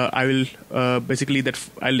 I will basically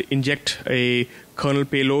I'll inject a kernel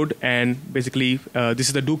payload, and basically this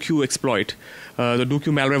is the DoQ exploit. The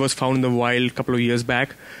DoQ malware was found in the wild a couple of years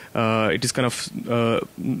back. It is kind of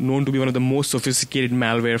known to be one of the most sophisticated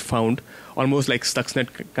malware found, almost like Stuxnet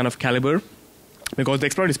kind of caliber. Because the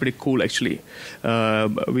exploit is pretty cool, actually.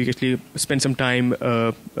 We actually spent some time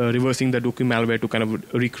reversing the DoQ malware to kind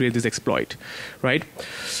of recreate this exploit, right?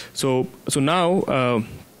 So now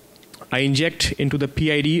I inject into the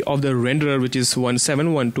PID of the renderer, which is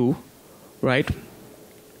 1712, right?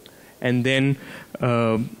 And then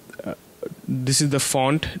this is the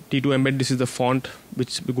font, T2 embed. This is the font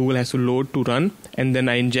which Google has to load to run, and then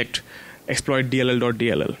I inject exploit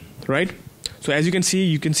dll.dll, right? So as you can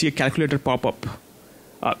see a calculator pop up,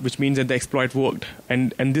 which means that the exploit worked.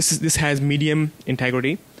 And this has medium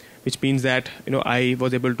integrity, which means that I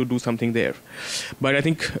was able to do something there. But I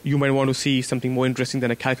think you might want to see something more interesting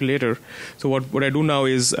than a calculator. So what I do now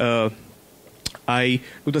is I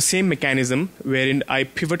do the same mechanism wherein I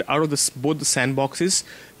pivot out of both the sandboxes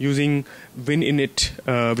using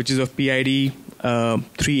WinInit, which is of PID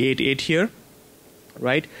 388 here,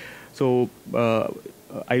 right? So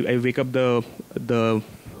I wake up the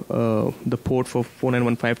port for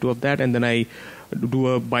 49152 of that, and then I do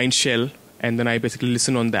a bind shell, and then I basically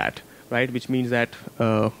listen on that, right? Which means that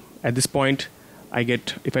at this point,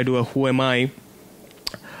 if I do a who am I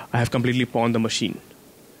have completely pawned the machine.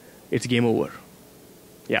 It's game over.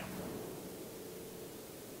 Yeah.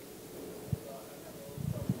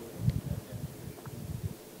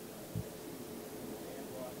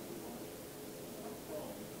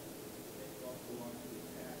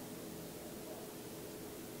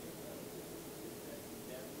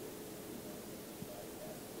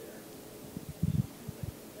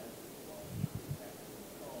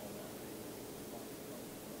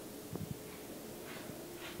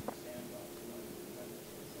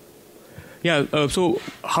 Yeah, so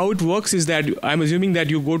how it works is that I'm assuming that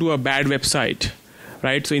you go to a bad website,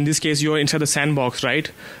 right? So in this case, you're inside the sandbox, right?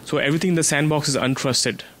 So everything in the sandbox is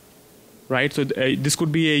untrusted, right? So this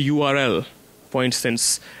could be a URL, for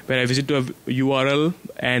instance, where I visit to a URL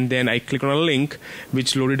and then I click on a link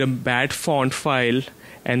which loaded a bad font file,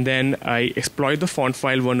 and then I exploit the font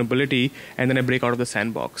file vulnerability, and then I break out of the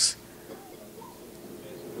sandbox.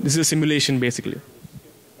 This is a simulation, basically.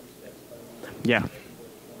 Yeah.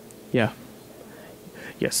 Yeah.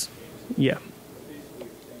 Yes. Yeah.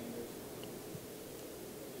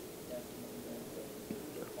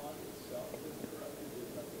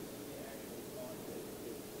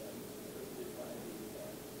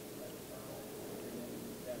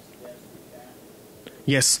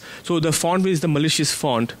 Yes. So the font is the malicious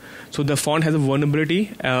font. So the font has a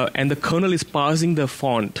vulnerability, and the kernel is parsing the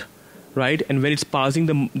font, right? And when it's parsing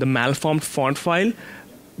the malformed font file,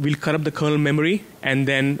 we'll corrupt the kernel memory and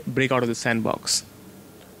then break out of the sandbox,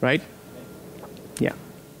 right? Yeah.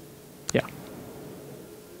 Yeah.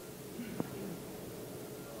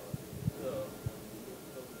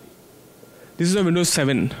 This is on Windows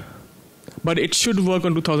 7, but it should work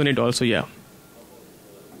on 2008 also. Yeah.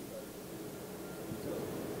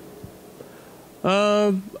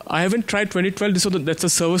 I haven't tried 2012. That's a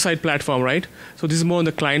server-side platform, right? So this is more on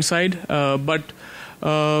the client side, but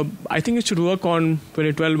I think it should work on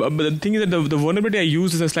 2012. But the thing is that the vulnerability I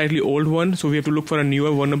use is a slightly old one, so we have to look for a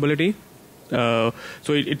newer vulnerability. So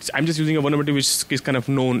I'm just using a vulnerability which is kind of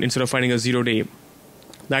known instead of finding a 0-day.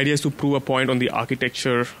 The idea is to prove a point on the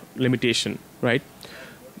architecture limitation, right?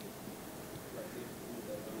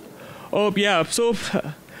 Oh yeah. So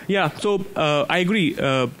yeah. So I agree.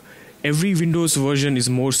 Every Windows version is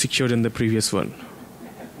more secure than the previous one.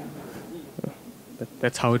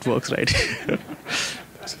 That's how it works, right?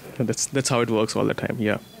 That's how it works all the time.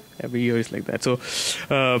 Yeah, every year is like that. So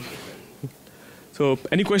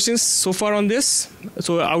any questions so far on this?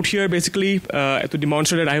 So out here, basically, to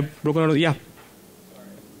demonstrate that I have broken out. Yeah.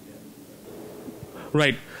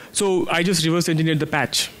 Right. So I just reverse engineered the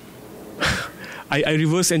patch. I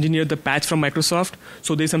reverse engineered the patch from Microsoft.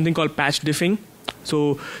 So there's something called patch diffing.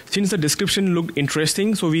 So since the description looked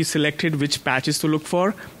interesting, so we selected which patches to look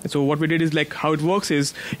for. So what we did is, like, how it works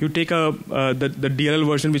is you take the DLL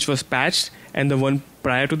version which was patched and the one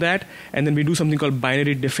prior to that, and then we do something called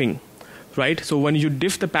binary diffing, right? So when you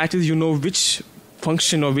diff the patches, you know which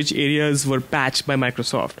function or which areas were patched by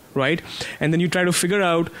Microsoft, right? And then you try to figure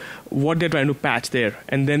out what they're trying to patch there.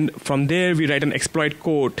 And then from there, we write an exploit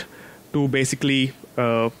code to basically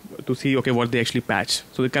to see, okay, what they actually patch.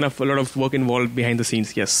 So there's kind of a lot of work involved behind the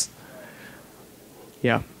scenes. Yes.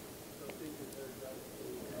 Yeah.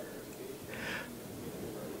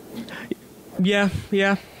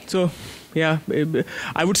 Yeah. So yeah,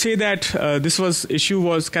 I would say that this issue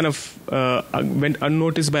was kind of went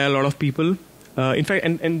unnoticed by a lot of people. In fact,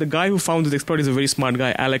 and the guy who found this exploit is a very smart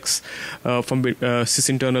guy, Alex, from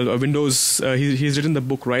sysinternal Windows. He's written the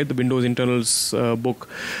book, right? The Windows internals book.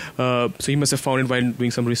 So he must have found it while doing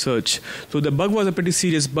some research. So the bug was a pretty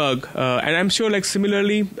serious bug, and I'm sure, like,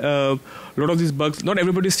 similarly, a lot of these bugs, not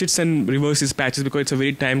everybody sits and reverses patches because it's a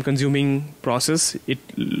very time-consuming process. It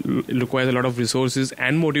requires a lot of resources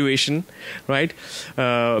and motivation, right?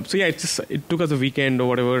 So yeah, it took us a weekend or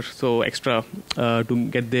whatever, so extra to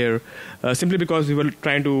get there, simply because we were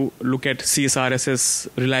trying to look at CSRS's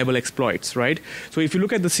reliable exploits, right? So if you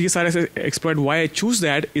look at the CSRS exploit, why I choose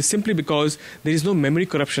that is simply because there is no memory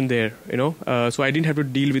corruption there, so I didn't have to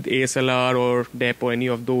deal with ASLR or DEP or any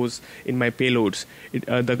of those in my payloads.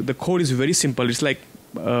 The code is very simple. It's like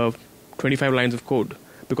 25 lines of code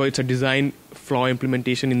because it's a design flaw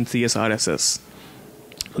implementation in CSRSS.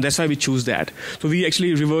 That's why we choose that. So we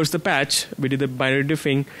actually reversed the patch. We did the binary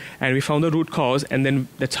diffing, and we found the root cause, and then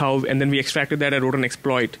we extracted that. I wrote an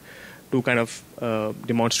exploit to kind of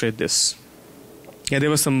demonstrate this. Yeah, there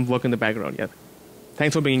was some work in the background. Yeah,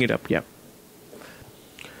 thanks for bringing it up. Yeah,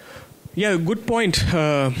 good point.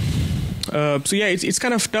 So yeah, it's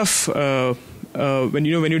kind of tough when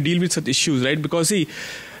you deal with such issues, right? Because see,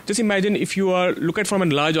 just imagine if you look at from a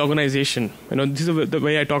large organization. This is the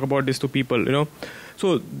way I talk about this to people.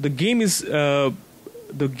 So the game is why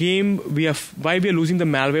we are losing the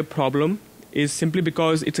malware problem is simply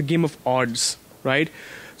because it's a game of odds, right?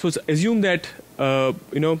 So it's assume that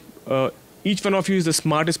each one of you is the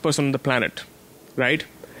smartest person on the planet, right?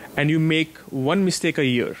 And you make one mistake a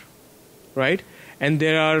year, right? And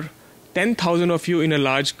there are 10,000 of you in a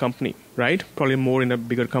large company, right? Probably more in a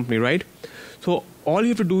bigger company, right? So all you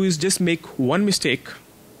have to do is just make one mistake,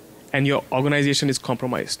 and your organization is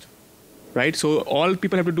compromised. Right, so all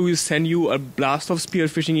people have to do is send you a blast of spear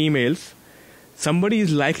phishing emails. Somebody is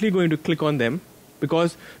likely going to click on them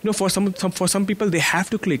because for some people they have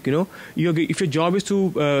to click. If your job is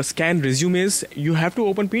to scan resumes, you have to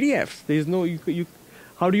open PDFs. There is no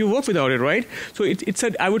how do you work without it, right? So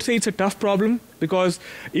I would say it's a tough problem because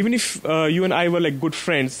even if you and I were like good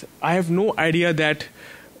friends, I have no idea that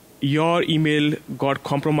your email got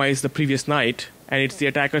compromised the previous night and it's the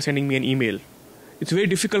attacker sending me an email. It's very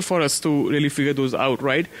difficult for us to really figure those out,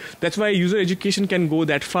 right? That's why user education can go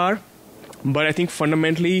that far. But I think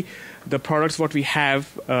fundamentally, the products what we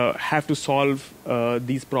have to solve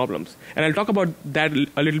these problems. And I'll talk about that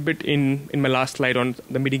a little bit in my last slide on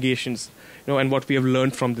the mitigations, and what we have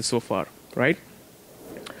learned from this so far, right?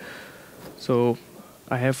 So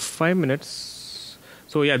I have 5 minutes.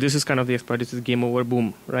 So yeah, this is kind of the exploit. This is game over,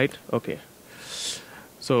 boom, right? Okay.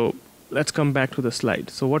 So let's come back to the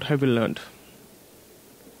slide. So what have we learned?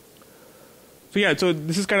 So yeah, so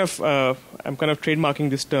this is kind of, I'm kind of trademarking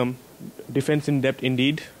this term, defense in depth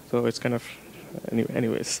indeed. So it's kind of,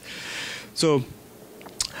 anyways. So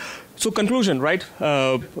conclusion, right?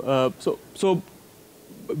 So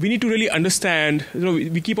we need to really understand,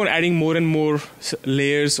 we keep on adding more and more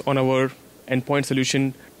layers on our endpoint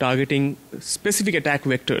solution targeting specific attack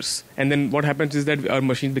vectors. And then what happens is that our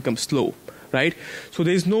machines become slow. Right? So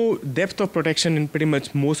there is no depth of protection in pretty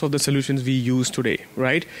much most of the solutions we use today,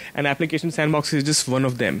 right? And application sandbox is just one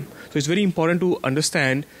of them. So it's very important to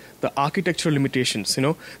understand the architectural limitations.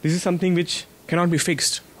 This is something which cannot be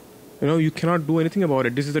fixed. You cannot do anything about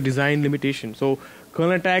it. This is a design limitation. So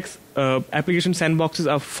kernel attacks, application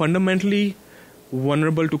sandboxes are fundamentally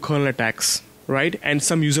vulnerable to kernel attacks, right? And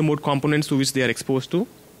some user mode components to which they are exposed to.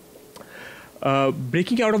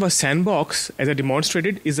 Breaking out of a sandbox, as I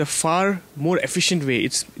demonstrated, is a far more efficient way.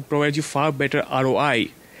 It provides you far better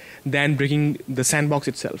ROI than breaking the sandbox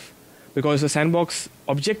itself. Because the sandbox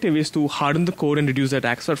objective is to harden the code and reduce the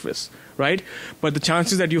attack surface, right? But the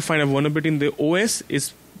chances that you find a vulnerability in the OS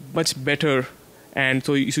is much better. And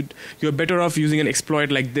so you're better off using an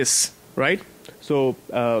exploit like this, right? So,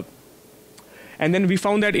 and then we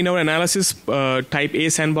found that in our analysis, type A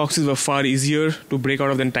sandboxes were far easier to break out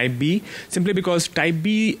of than type B, simply because type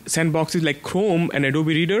B sandboxes like Chrome and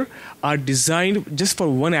Adobe Reader are designed just for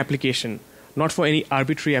one application, not for any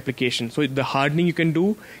arbitrary application. So the hardening you can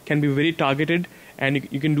do can be very targeted,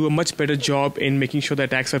 and you can do a much better job in making sure the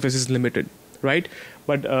attack surface is limited, right?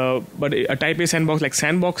 But a type A sandbox like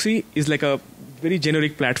Sandboxie is like a very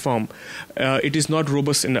generic platform. It is not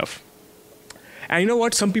robust enough. And you know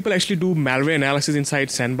what? Some people actually do malware analysis inside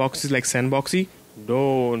sandboxes like Sandboxie.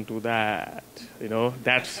 Don't do that.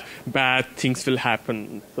 That's bad. Things will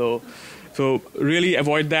happen. So really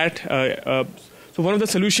avoid that. So one of the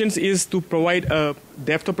solutions is to provide a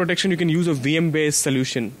depth of protection. You can use a VM-based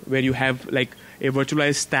solution where you have like a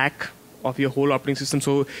virtualized stack of your whole operating system.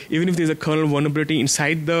 So even if there's a kernel vulnerability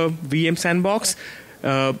inside the VM sandbox,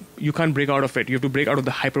 you can't break out of it. You have to break out of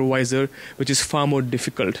the hypervisor, which is far more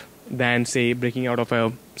difficult than, say, breaking out of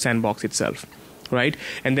a sandbox itself, right?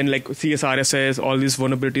 And then like CSRSS, all these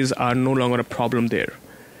vulnerabilities are no longer a problem there.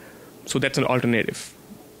 So that's an alternative.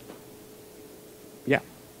 Yeah.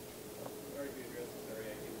 Sorry to address this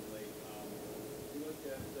area, I came late. You looked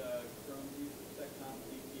at Chrome uses DeCompose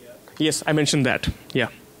DPS. Yes, I mentioned that. Yeah.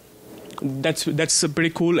 that's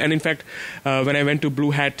pretty cool. And in fact, when I went to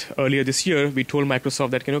Blue Hat earlier this year, we told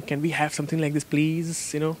Microsoft that, can we have something like this,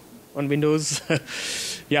 please, on Windows.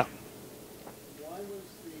 Yeah. Why was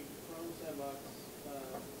the Chrome sandbox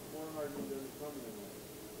more hardened than Chromium was?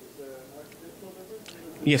 Is there an architectural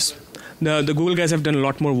difference? Yes. The Google guys have done a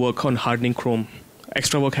lot more work on hardening Chrome.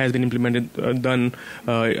 Extra work has been implemented, done.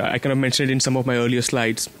 I kind of mentioned it in some of my earlier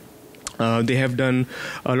slides. They have done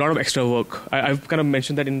a lot of extra work. I've kind of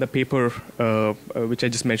mentioned that in the paper, which I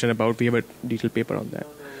just mentioned about. We have a detailed paper on that.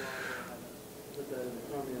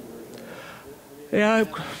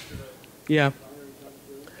 Yeah.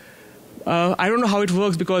 I don't know how it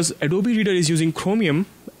works because Adobe Reader is using Chromium,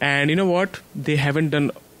 and you know what? They haven't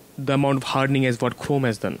done the amount of hardening as what Chrome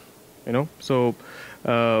has done. So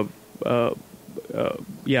I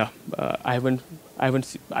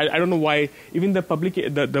don't know why even the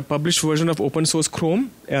published version of open source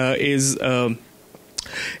Chrome is I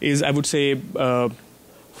would say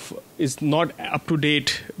is not up to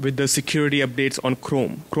date with the security updates on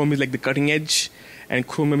Chrome. Chrome is like the cutting edge, and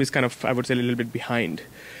Chromium is kind of, I would say, a little bit behind.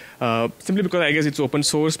 Simply because I guess it's open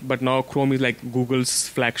source, but now Chrome is like Google's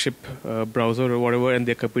flagship browser or whatever, and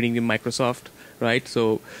they're competing with Microsoft, right?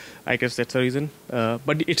 So I guess that's the reason.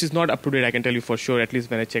 But it is not up to date, I can tell you for sure, at least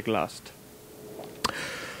when I checked last.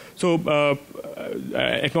 So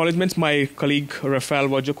acknowledgements, my colleague Rafael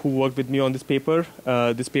Wojcik, who worked with me on this paper.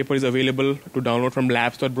 This paper is available to download from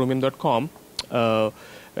labs.bromium.com.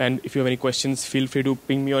 And if you have any questions, feel free to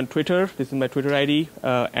ping me on Twitter. This is my Twitter ID,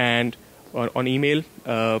 and on email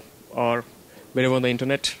or wherever on the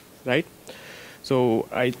internet, right? So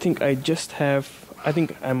I think I'm just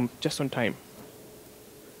on time.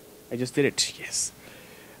 I just did it, yes.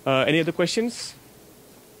 Any other questions?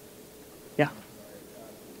 Yeah.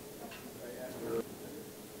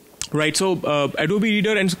 Right, so Adobe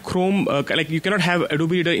Reader and Chrome, like you cannot have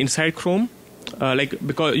Adobe Reader inside Chrome,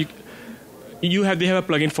 because they have a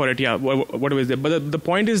plugin for it, yeah, whatever is there. But the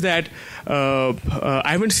point is that I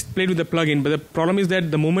haven't played with the plugin, but the problem is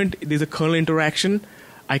that the moment there's a kernel interaction,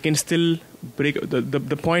 I can still break.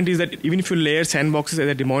 The point is that even if you layer sandboxes as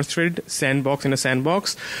I demonstrated, sandbox in a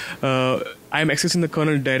sandbox, I'm accessing the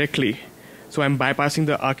kernel directly. So I'm bypassing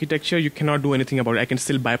the architecture. You cannot do anything about it. I can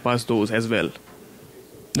still bypass those as well.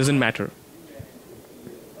 Doesn't matter.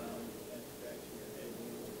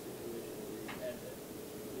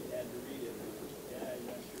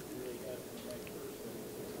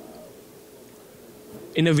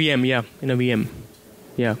 In a VM, yeah. In a VM,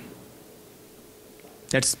 yeah.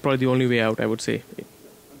 That's probably the only way out, I would say.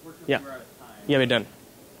 Yeah. Yeah, we're done.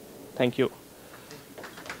 Thank you.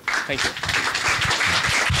 Thank you.